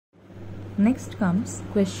Next comes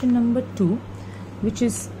question number 2, which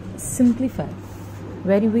is simplify,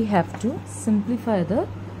 where we have to simplify the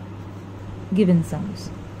given sums.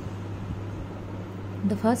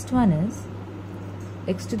 The first one is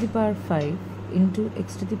x to the power 5 into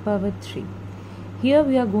x to the power 3. Here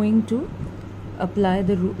we are going to apply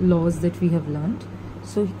the laws that we have learned.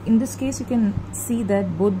 So in this case you can see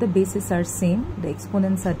that both the bases are same, the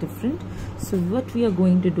exponents are different. So what we are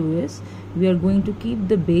going to do is we are going to keep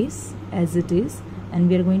the base as it is and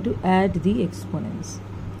we are going to add the exponents,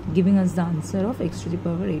 giving us the answer of x to the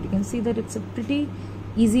power 8. You can see that it's a pretty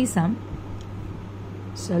easy sum.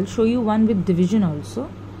 So I'll show you one with division also.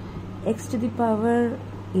 X to the power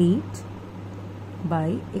 8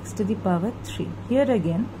 by x to the power 3. Here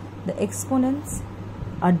again the exponents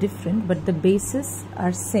are different but the bases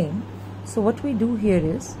are same. So what we do here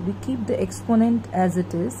is we keep the exponent as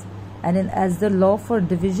it is, and then as the law for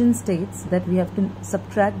division states that we have to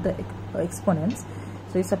subtract the exponents.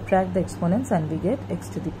 So we subtract the exponents and we get x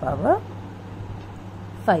to the power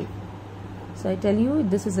 5. So I tell you,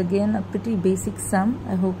 this is again a pretty basic sum.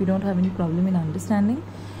 I hope you don't have any problem in understanding.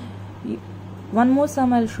 One more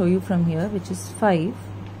sum I'll show you from here, which is 5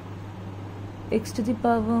 x to the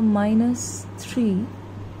power minus 3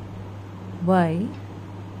 y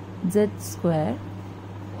z square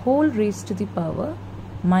whole raised to the power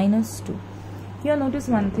minus 2. Here notice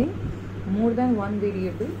one thing, more than one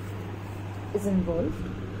variable is involved.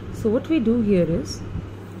 So what we do here is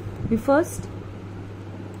we first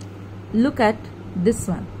look at this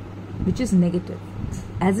one, which is negative.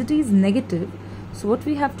 As it is negative, so what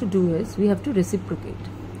we have to do is we have to reciprocate.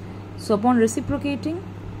 So upon reciprocating,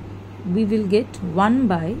 we will get 1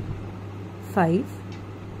 by 5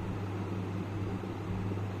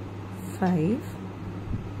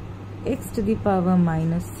 x to the power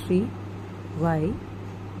minus 3 y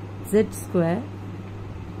z square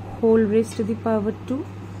whole raised to the power 2.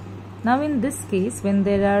 Now in this case, when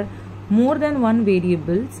there are more than one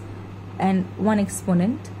variables and one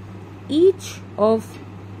exponent, each of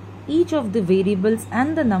the variables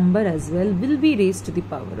and the number as well will be raised to the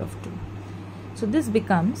power of 2. So this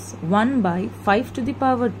becomes 1 by 5 to the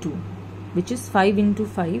power 2, which is 5 into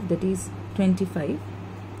 5, that is 25.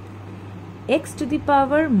 X to the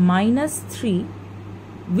power minus 3,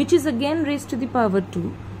 which is again raised to the power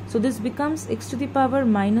 2. So this becomes x to the power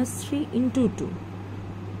minus 3 into 2.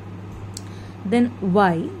 Then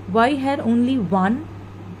y had only 1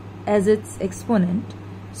 as its exponent.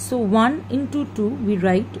 So 1 into 2, we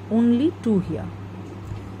write only 2 here.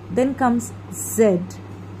 Then comes z,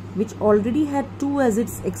 which already had 2 as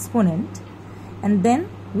its exponent, and then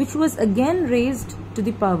which was again raised to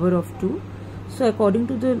the power of 2. So according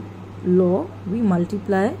to the law, we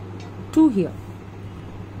multiply 2 here.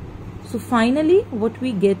 So finally what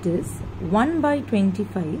we get is 1 by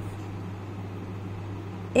 25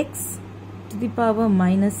 x to the power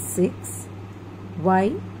minus 6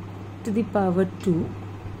 y to the power 2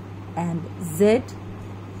 and z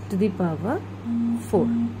to the power 4.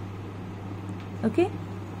 Okay,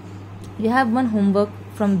 you have one homework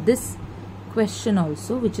from this question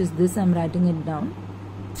also, which is this. I'm writing it down: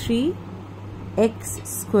 3x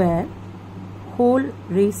square whole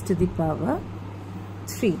raised to the power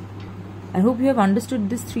 3. I hope you have understood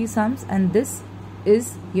these 3 sums, and this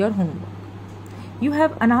is your homework. You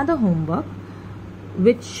have another homework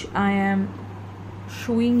which I am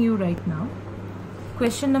showing you right now.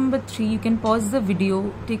 Question number 3, you can pause the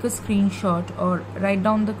video, take a screenshot or write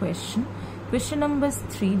down the question. Question number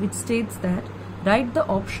 3, which states that write the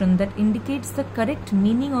option that indicates the correct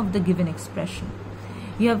meaning of the given expression.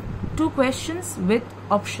 You have 2 questions with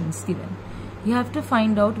options given. You have to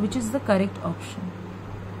find out which is the correct option.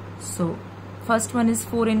 So first one is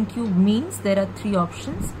 4n cube means there are 3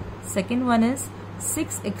 options. Second one is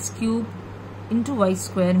 6x cube into y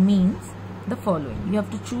square means the following. You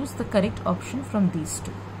have to choose the correct option from these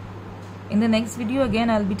 2. In the next video again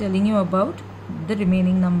I'll be telling you about the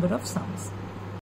remaining number of sums.